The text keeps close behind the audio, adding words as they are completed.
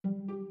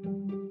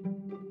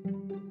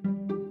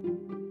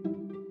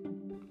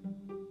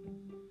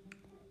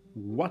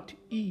what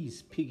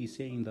is Piggy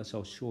saying? That's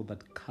our show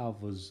that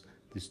covers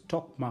the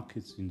stock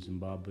markets in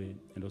Zimbabwe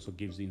and also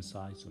gives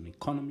insights on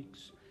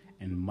economics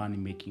and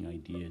money-making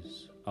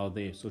ideas out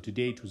there. So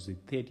today it was the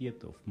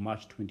 30th of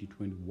March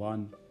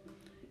 2021.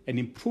 An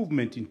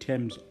improvement in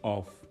terms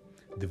of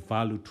the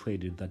value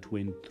traded that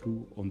went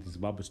through on the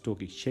Zimbabwe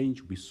Stock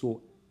Exchange. We saw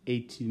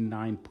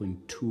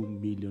 89.2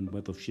 million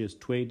worth of shares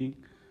trading.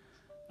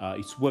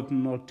 It's worth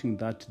noting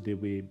that there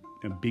were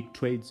big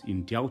trades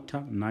in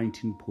Delta,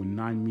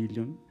 19.9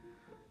 million,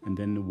 and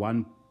then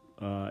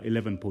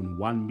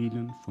 11.1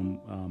 million from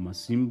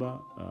Masimba,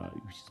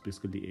 which is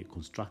basically a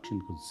construction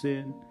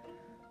concern,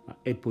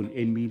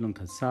 8.8 million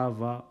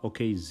Cassava,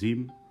 OK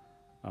Zim,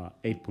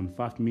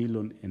 8.5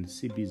 million, and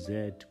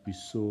CBZ, we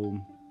saw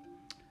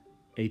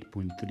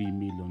 8.3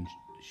 million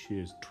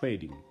shares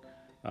trading.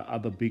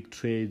 Other big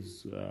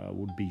trades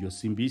would be your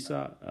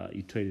Simbisa.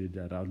 It traded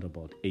around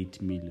about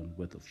 8 million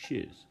worth of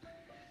shares.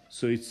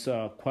 So it's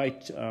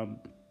quite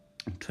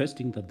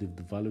interesting that the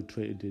value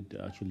traded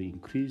actually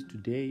increased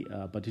today.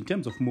 But in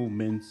terms of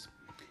movements,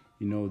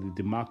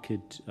 the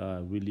market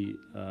really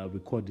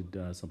recorded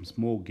some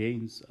small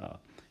gains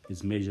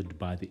as measured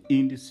by the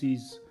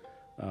indices.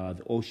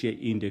 The all-share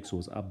index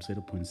was up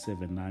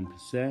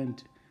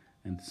 0.79%,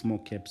 and the small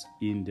caps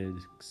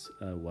index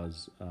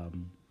was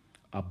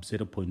up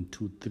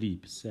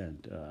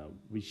 0.23%,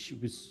 which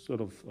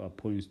sort of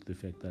points to the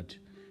fact that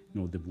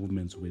the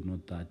movements were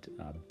not that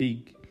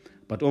big.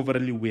 But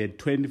overall, we had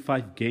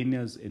 25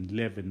 gainers and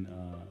 11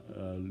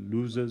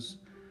 losers.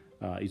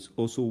 It's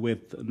also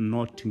worth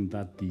noting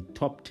that the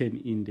top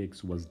 10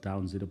 index was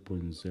down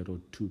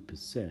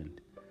 0.02%.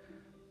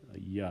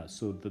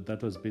 So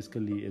that was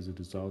basically as a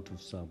result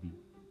of some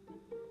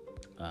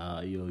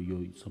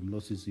some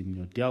losses in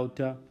your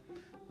Delta.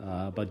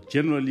 But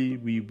generally,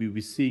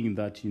 we're seeing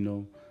that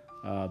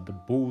the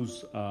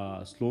bulls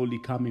are slowly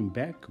coming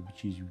back,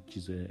 which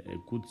is a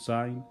good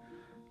sign.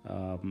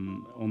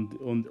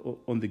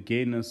 On the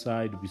gainer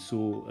side, we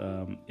saw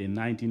a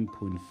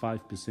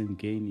 19.5%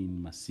 gain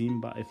in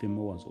Masimba.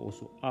 FMO was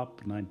also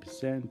up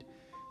 9%.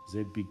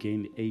 ZB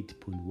gained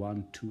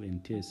 8.12%,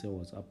 and TSL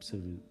was up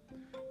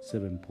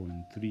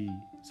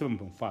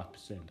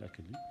 7.5%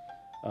 actually.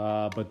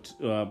 But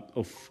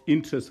of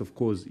interest, of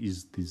course,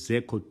 is the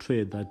ZECO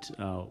trade that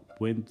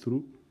went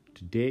through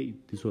today.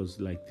 This was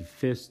like the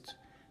first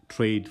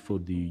trade for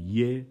the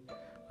year.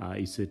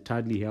 It's a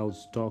tightly held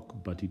stock,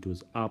 but it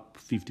was up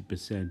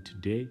 50%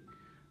 today,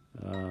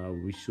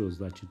 which shows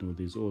that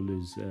there's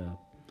always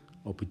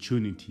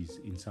opportunities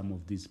in some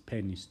of these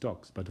penny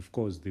stocks. But of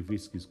course, the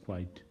risk is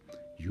quite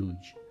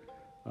huge.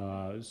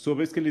 So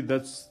basically,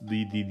 that's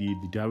the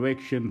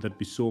direction that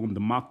we saw on the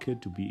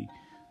market. We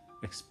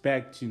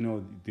expect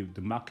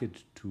the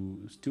market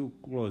to still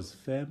close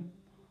firm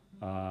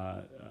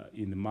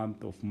in the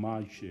month of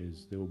March,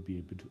 as there will be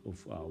a bit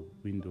of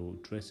window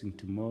dressing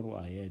tomorrow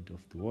ahead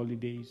of the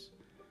holidays,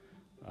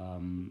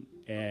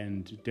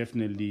 and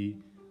definitely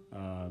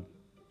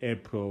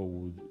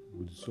April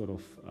would sort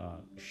of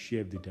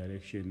shape the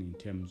direction in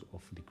terms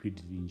of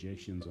liquidity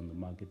injections on the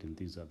market and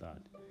things like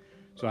that.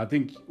 So I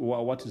think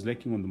what is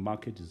lacking on the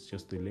market is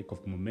just the lack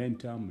of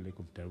momentum, lack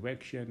of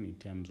direction in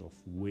terms of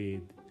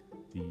where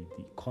the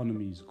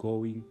economy is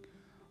going.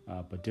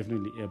 But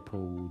definitely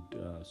April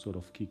would sort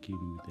of kick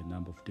in with a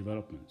number of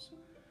developments.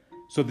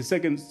 So the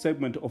second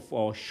segment of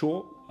our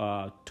show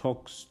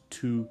talks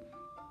to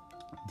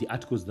the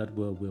articles that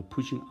we're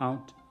pushing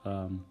out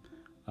on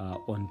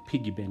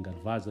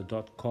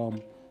piggybankadvisor.com.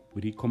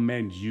 We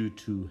recommend you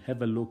to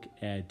have a look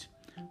at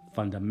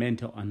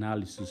Fundamental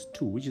Analysis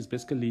 2, which is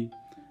basically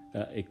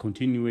a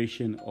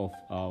continuation of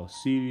our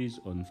series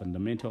on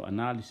fundamental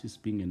analysis,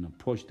 being an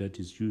approach that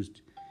is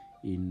used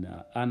in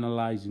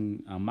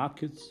analyzing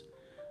markets.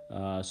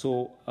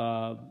 So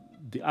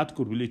the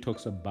article really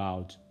talks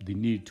about the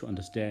need to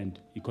understand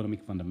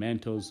economic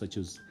fundamentals such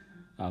as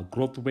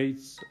growth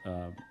rates,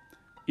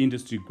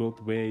 industry growth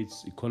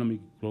rates, economic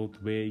growth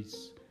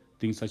rates,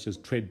 things such as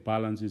trade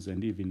balances,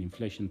 and even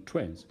inflation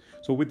trends.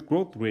 So with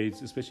growth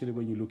rates, especially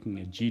when you're looking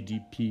at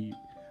GDP,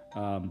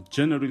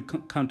 generally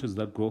countries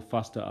that grow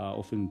faster are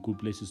often good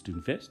places to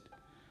invest.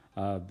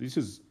 This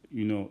is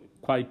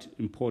quite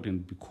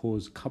important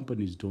because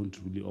companies don't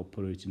really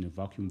operate in a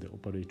vacuum. They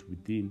operate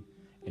within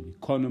an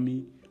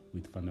economy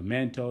with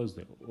fundamentals.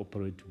 They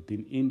operate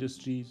within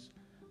industries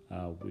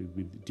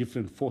with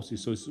different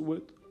forces. So it's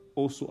worth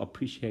also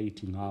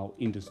appreciating how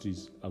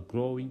industries are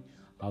growing,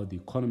 how the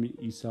economy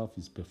itself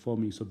is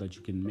performing, so that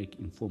you can make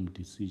informed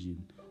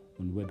decision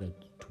on whether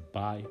to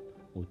buy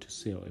or to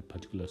sell a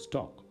particular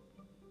stock.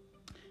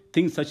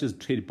 Things such as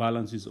trade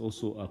balances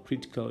also are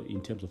critical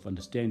in terms of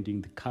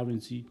understanding the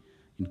currency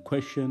in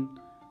question.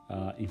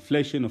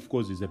 Inflation, of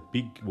course, is a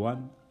big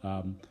one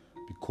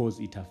because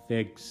it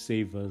affects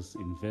savers,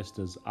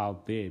 investors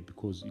out there,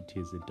 because it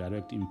has a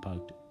direct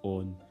impact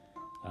on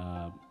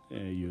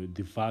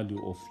the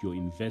value of your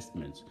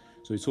investments.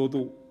 So it's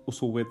also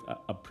worth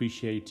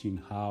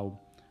appreciating how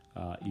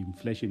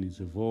inflation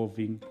is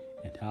evolving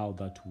and how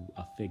that will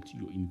affect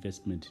your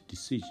investment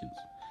decisions.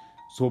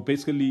 So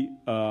basically,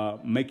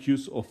 make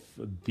use of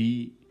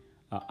the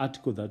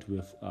article that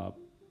we've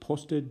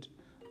posted.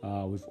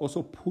 We've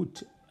also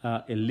put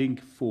a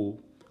link for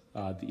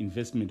the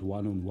investment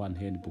one-on-one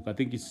handbook. I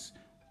think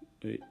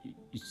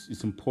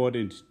it's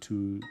important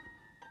to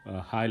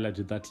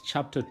highlight that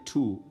chapter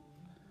 2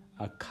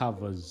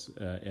 covers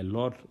a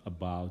lot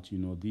about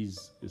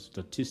these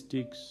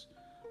statistics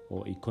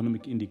or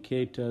economic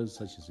indicators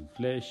such as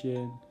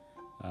inflation,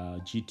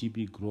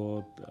 GDP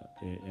growth,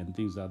 and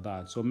things like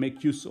that. So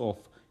make use of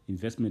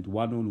investment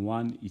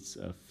one-on-one. It's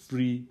a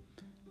free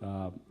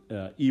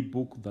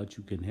ebook that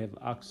you can have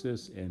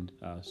access and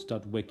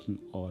start working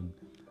on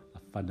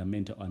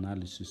fundamental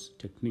analysis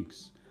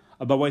techniques.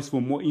 Otherwise,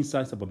 for more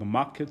insights about the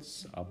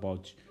markets,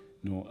 about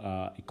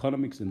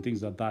economics and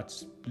things like that,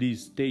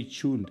 please stay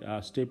tuned,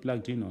 stay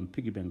plugged in on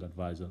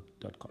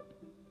piggybankadvisor.com.